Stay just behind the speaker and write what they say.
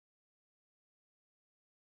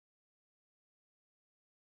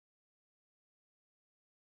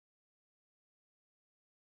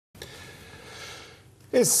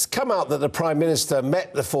It's come out that the Prime Minister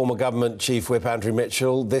met the former government Chief Whip Andrew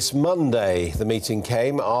Mitchell this Monday. The meeting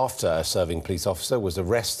came after a serving police officer was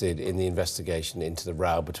arrested in the investigation into the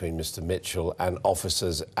row between Mr Mitchell and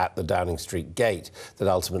officers at the Downing Street gate that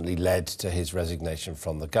ultimately led to his resignation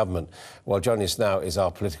from the government. Well, joining us now is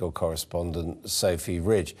our political correspondent, Sophie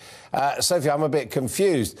Ridge. Sophie, I'm a bit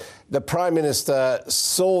confused. The Prime Minister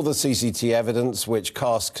saw the CCTV evidence, which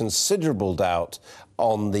cast considerable doubt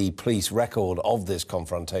on the police record of this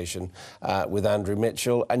confrontation with Andrew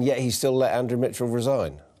Mitchell, and yet he still let Andrew Mitchell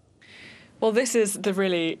resign. Well, this is the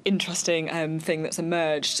really interesting thing that's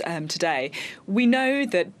emerged today. We know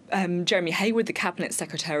that Jeremy Hayward, the Cabinet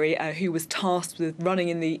Secretary, who was tasked with running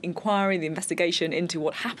in the inquiry, the investigation into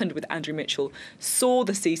what happened with Andrew Mitchell, saw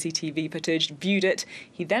the CCTV footage, viewed it.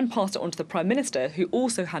 He then passed it on to the Prime Minister, who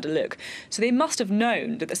also had a look. So they must have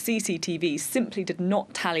known that the CCTV simply did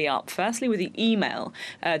not tally up, firstly with the email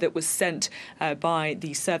that was sent by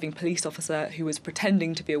the serving police officer who was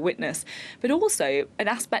pretending to be a witness, but also an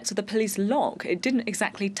aspect of the police log. It didn't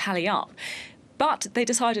exactly tally up. But they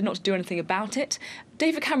decided not to do anything about it.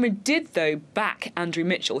 David Cameron did, though, back Andrew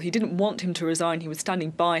Mitchell. He didn't want him to resign. He was standing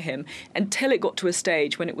by him until it got to a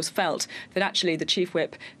stage when it was felt that actually the Chief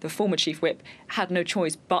Whip, the former Chief Whip, had no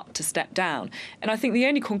choice but to step down. And I think the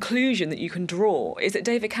only conclusion that you can draw is that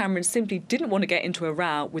David Cameron simply didn't want to get into a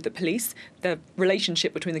row with the police. The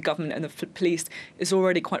relationship between the government and the police is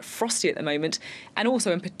already quite frosty at the moment, and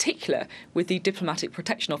also in particular with the diplomatic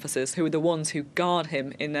protection officers who are the ones who guard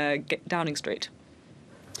him in Downing Street.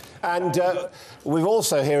 And we're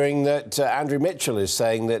also hearing that Andrew Mitchell is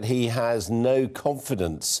saying that he has no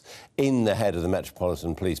confidence in the head of the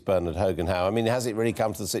Metropolitan Police, Bernard Hogan-Howe. I mean, has it really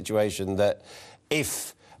come to the situation that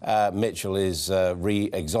if Mitchell is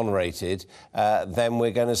re-exonerated, then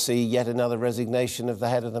we're going to see yet another resignation of the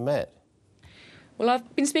head of the Met? Well,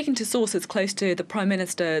 I've been speaking to sources close to the Prime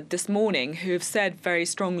Minister this morning who have said very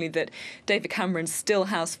strongly that David Cameron still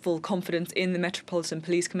has full confidence in the Metropolitan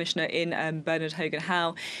Police Commissioner, in Bernard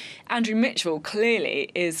Hogan-Howe. Andrew Mitchell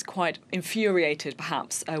clearly is quite infuriated,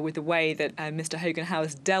 perhaps, with the way that Mr Hogan-Howe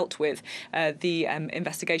has dealt with the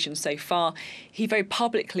investigation so far. He very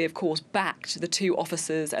publicly, of course, backed the two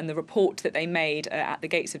officers and the report that they made at the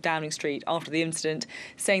gates of Downing Street after the incident,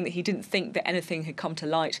 saying that he didn't think that anything had come to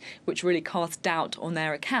light which really cast doubt on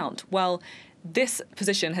their account. Well, this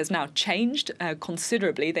position has now changed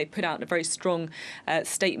considerably. They put out a very strong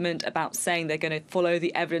statement about saying they're going to follow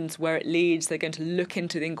the evidence where it leads. They're going to look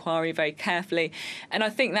into the inquiry very carefully. And I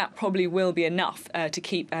think that probably will be enough to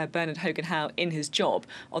keep Bernard Hogan-Howe in his job,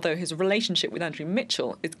 although his relationship with Andrew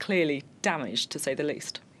Mitchell is clearly damaged, to say the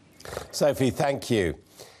least. Sophie, thank you.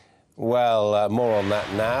 Well, more on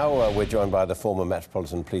that now. We're joined by the former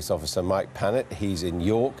Metropolitan Police Officer, Mike Pannett. He's in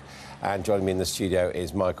York. And joining me in the studio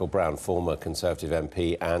is Michael Brown, former Conservative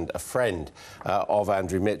MP and a friend of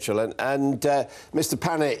Andrew Mitchell. And Mr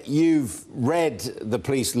Pannett, you've read the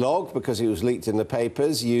police log because it was leaked in the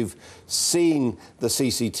papers. You've seen the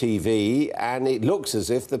CCTV, and it looks as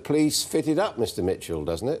if the police fitted up Mr Mitchell,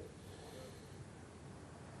 doesn't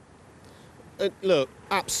it? Look,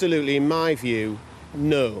 absolutely, in my view,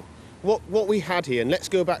 no. What we had here, and let's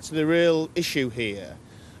go back to the real issue here,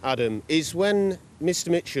 Adam, is when Mr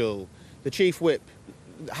Mitchell, the Chief Whip,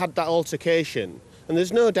 had that altercation, and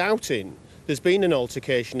there's no doubting there's been an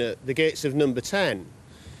altercation at the gates of number 10.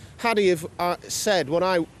 Had he have said what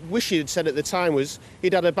I wish he had said at the time was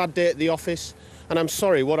he'd had a bad day at the office, and I'm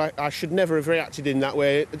sorry, I should never have reacted in that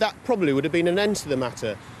way, that probably would have been an end to the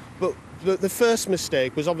matter. But the first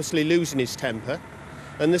mistake was obviously losing his temper,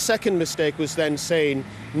 and the second mistake was then saying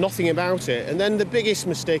nothing about it. And then the biggest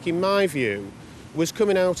mistake, in my view, was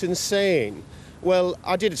coming out and saying, well,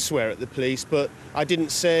 I did swear at the police, but I didn't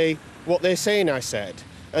say what they're saying I said.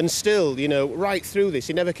 And still, you know, right through this,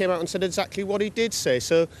 he never came out and said exactly what he did say.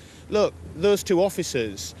 So, look, those two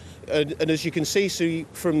officers, and as you can see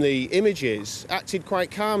from the images, acted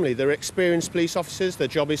quite calmly. They're experienced police officers. Their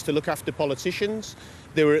job is to look after politicians.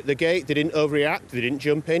 They were at the gate. They didn't overreact. They didn't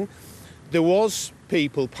jump in. There was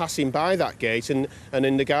people passing by that gate, and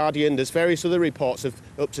in The Guardian there's various other reports of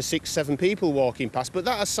up to 6-7 people walking past. But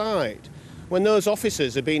that aside, when those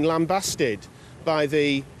officers are being lambasted by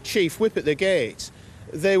the Chief Whip at the gate,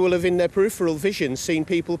 they will have in their peripheral vision seen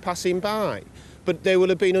people passing by. But they will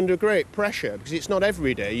have been under great pressure, because it's not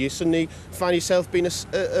every day you suddenly find yourself being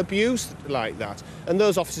abused like that. And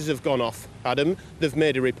those officers have gone off, Adam. They've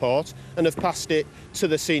made a report and have passed it to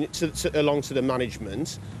the along to the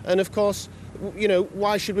management. And of course, you know,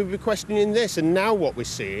 why should we be questioning this? And now what we're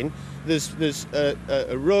seeing, there's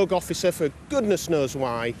a rogue officer, for goodness knows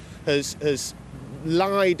why, has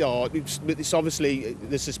lied, or it's obviously,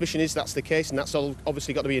 the suspicion is that's the case, and that's all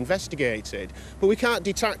obviously got to be investigated. But we can't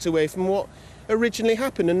detract away from what originally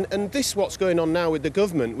happened, and this what's going on now with the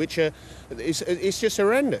government, which is just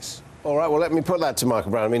horrendous. All right, well, let me put that to Michael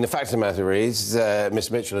Brown. I mean, the fact of the matter is, Mr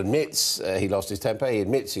Mitchell admits he lost his temper, he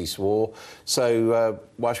admits he swore, so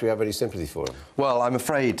why should we have any sympathy for him? Well, I'm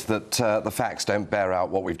afraid that the facts don't bear out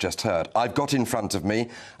what we've just heard. I've got in front of me,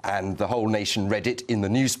 and the whole nation read it in the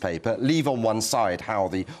newspaper, leave on one side how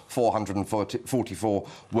the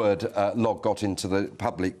 444-word log got into the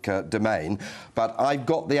public domain, but I've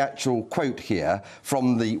got the actual quote here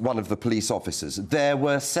from one of the police officers. There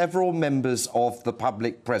were several members of the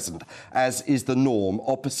public present, as is the norm,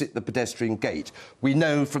 opposite the pedestrian gate. We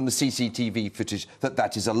know from the CCTV footage that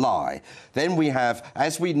that is a lie. Then we have,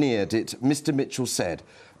 as we neared it, Mr Mitchell said,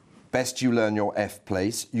 "Best you learn your F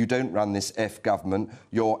place. You don't run this F government,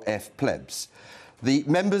 you're F plebs." The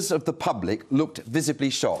members of the public looked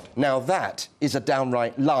visibly shocked. Now, that is a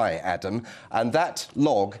downright lie, Adam, and that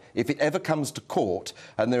log, if it ever comes to court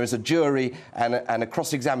and there is a jury and a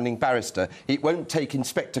cross-examining barrister, it won't take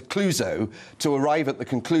Inspector Clouseau to arrive at the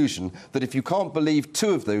conclusion that if you can't believe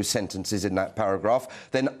two of those sentences in that paragraph,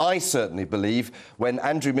 then I certainly believe when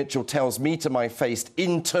Andrew Mitchell tells me to my face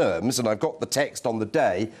in terms, and I've got the text on the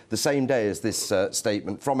day, the same day as this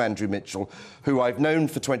statement from Andrew Mitchell, who I've known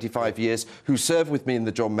for 25 years, who served with me in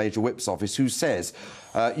the John Major Whip's office, who says,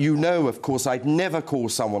 you know, of course, I'd never call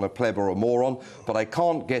someone a pleb or a moron, but I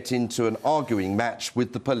can't get into an arguing match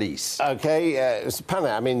with the police. OK, Mr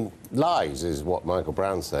Pannett, I mean, lies is what Michael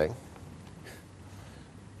Brown's saying.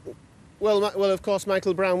 Well, of course,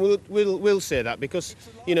 Michael Brown will say that because,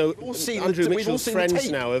 you know, Andrew Mitchell's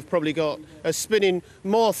friends now have probably got spinning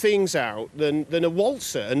more things out than a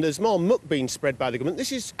waltzer, and there's more muck being spread by the government.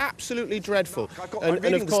 This is absolutely dreadful.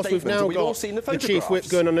 And of course, we've now got the Chief Whip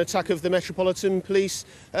going on an attack of the Metropolitan Police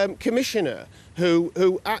Commissioner,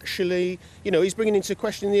 who actually, you know, he's bringing into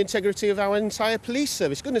question the integrity of our entire police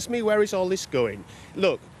service. Goodness me, where is all this going?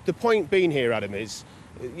 Look, the point being here, Adam, is,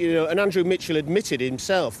 you know, and Andrew Mitchell admitted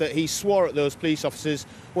himself that he swore at those police officers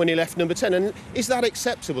when he left Number 10. And is that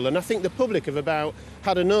acceptable? And I think the public have about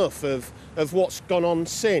had enough of what's gone on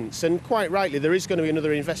since. And quite rightly, there is going to be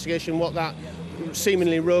another investigation, what that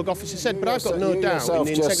seemingly rogue officer said. But I've got no doubt in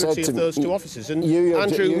the integrity of those two officers. And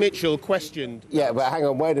Andrew Mitchell questioned... Yeah, but hang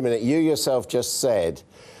on, wait a minute. You yourself just said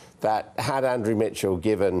that had Andrew Mitchell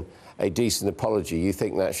given a decent apology, you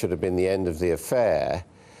think that should have been the end of the affair.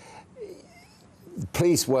 The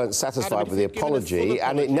police weren't satisfied with the apology,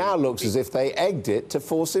 and it now looks as if they egged it to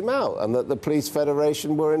force him out, and that the Police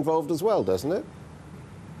Federation were involved as well, doesn't it?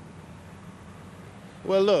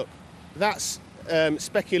 Well, look, that's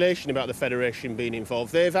speculation about the Federation being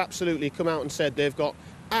involved. They've absolutely come out and said they've got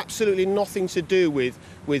absolutely nothing to do with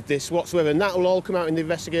this whatsoever, and that will all come out in the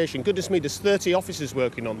investigation. Goodness me, there's 30 officers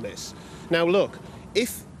working on this. Now, look,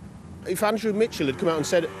 if Andrew Mitchell had come out and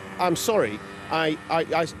said, "I'm sorry,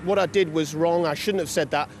 what I did was wrong, I shouldn't have said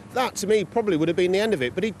that," that to me probably would have been the end of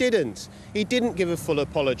it. But he didn't. He didn't give a full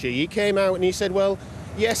apology. He came out and he said, well,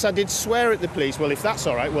 yes, I did swear at the police. Well, if that's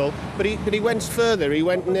all right, well, but he went further. He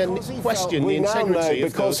went and then questioned the integrity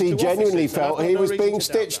of those two officers. Because he genuinely felt he was being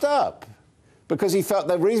stitched up. Because he felt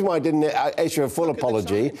the reason why he didn't issue a full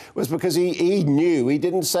apology was because he knew he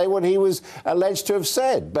didn't say what he was alleged to have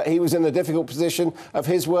said, but he was in the difficult position of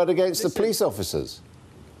his word against the police officers.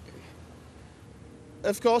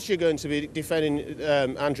 Of course you're going to be defending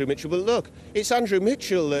Andrew Mitchell, but look, it's Andrew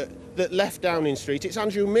Mitchell that left Downing Street. It's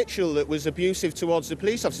Andrew Mitchell that was abusive towards the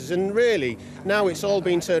police officers, and really, now it's all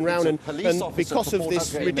been turned around, and because of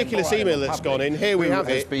this ridiculous email that's gone in, here we have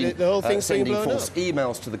it, the whole thing's being blown up. False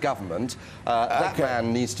emails to the government, that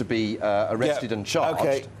man needs to be arrested and charged.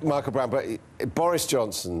 OK, Michael Brown, but Boris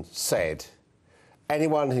Johnson said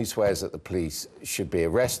anyone who swears that the police should be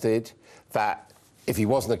arrested, that if he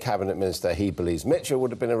wasn't a cabinet minister, he believes Mitchell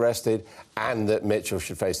would have been arrested, and that Mitchell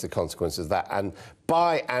should face the consequences of that. And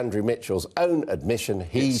by Andrew Mitchell's own admission,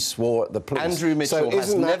 he swore at the police. Andrew Mitchell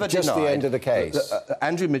has never denied. Just the end of the case?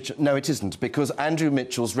 Andrew Mitchell, no, it isn't, because Andrew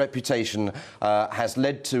Mitchell's reputation has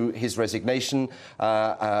led to his resignation.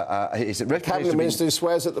 Cabinet minister who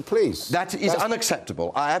swears at the police. That is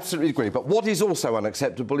unacceptable. I absolutely agree. But what is also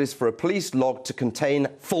unacceptable is for a police log to contain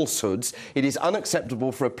falsehoods. It is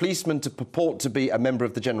unacceptable for a policeman to purport to be a member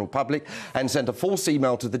of the general public and send a false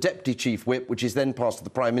email to the Deputy Chief Whip, which is then passed to the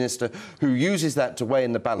Prime Minister, who uses that to weigh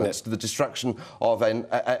in the balance to the destruction of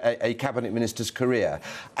a cabinet minister's career.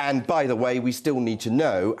 And by the way, we still need to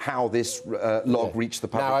know how this log reached the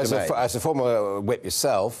public domain. Now, as a former whip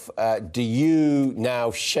yourself, do you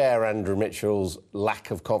now share Andrew Mitchell's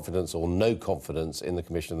lack of confidence or no confidence in the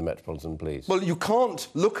Commission of the Metropolitan Police? Well, you can't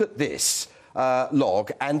look at this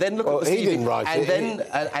log and then look at the he didn't write it.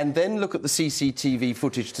 and then look at the CCTV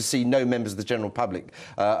footage to see no members of the general public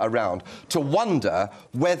around, to wonder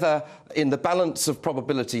whether, in the balance of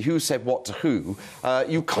probability, who said what to who,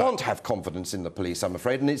 you can't have confidence in the police, I'm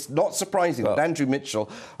afraid, and it's not surprising that Andrew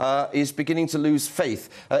Mitchell is beginning to lose faith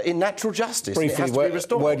in natural justice. Briefly, it has to be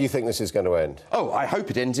restored. Where do you think this is going to end? Oh, I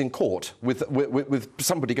hope it ends in court with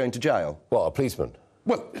somebody going to jail. What, a policeman?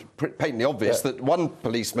 Well, patently obvious that one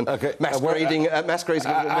policeman masquerading as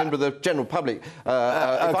a member of the general public. If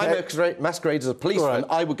I masquerade as a policeman,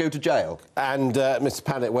 I would go to jail. And, Mr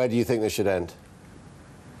Pannett, where do you think this should end?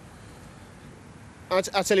 I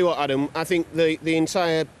tell you what, Adam, I think the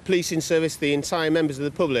entire policing service, the entire members of the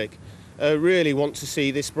public, really want to see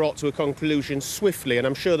this brought to a conclusion swiftly, and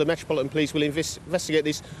I'm sure the Metropolitan Police will investigate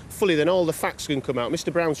this fully, then all the facts can come out.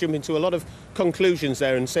 Mr Brown's jumping to a lot of conclusions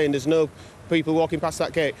there and saying there's no people walking past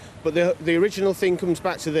that gate, but the original thing comes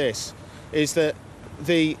back to this, is that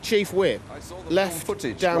the Chief Whip left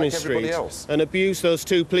Downing Street and abused those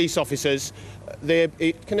two police officers.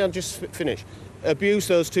 Can I just finish? Abused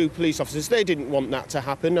those two police officers. They didn't want that to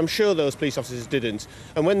happen. I'm sure those police officers didn't.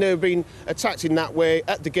 And when they were being attacked in that way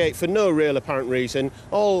at the gate for no real apparent reason,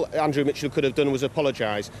 all Andrew Mitchell could have done was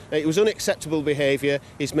apologise. It was unacceptable behaviour.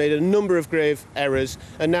 He's made a number of grave errors,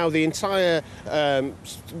 and now the entire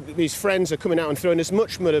his friends are coming out and throwing as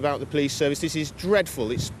much mud about the police service. This is dreadful.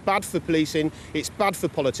 It's bad for policing. It's bad for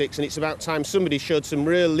politics, and it's about time somebody showed some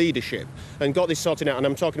real leadership and got this sorted out. And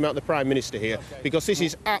I'm talking about the Prime Minister here, because this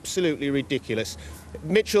is absolutely ridiculous.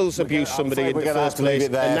 Mitchell's abused somebody in the first place,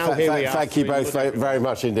 and now here we are. Thank you both very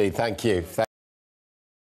much indeed. Thank you.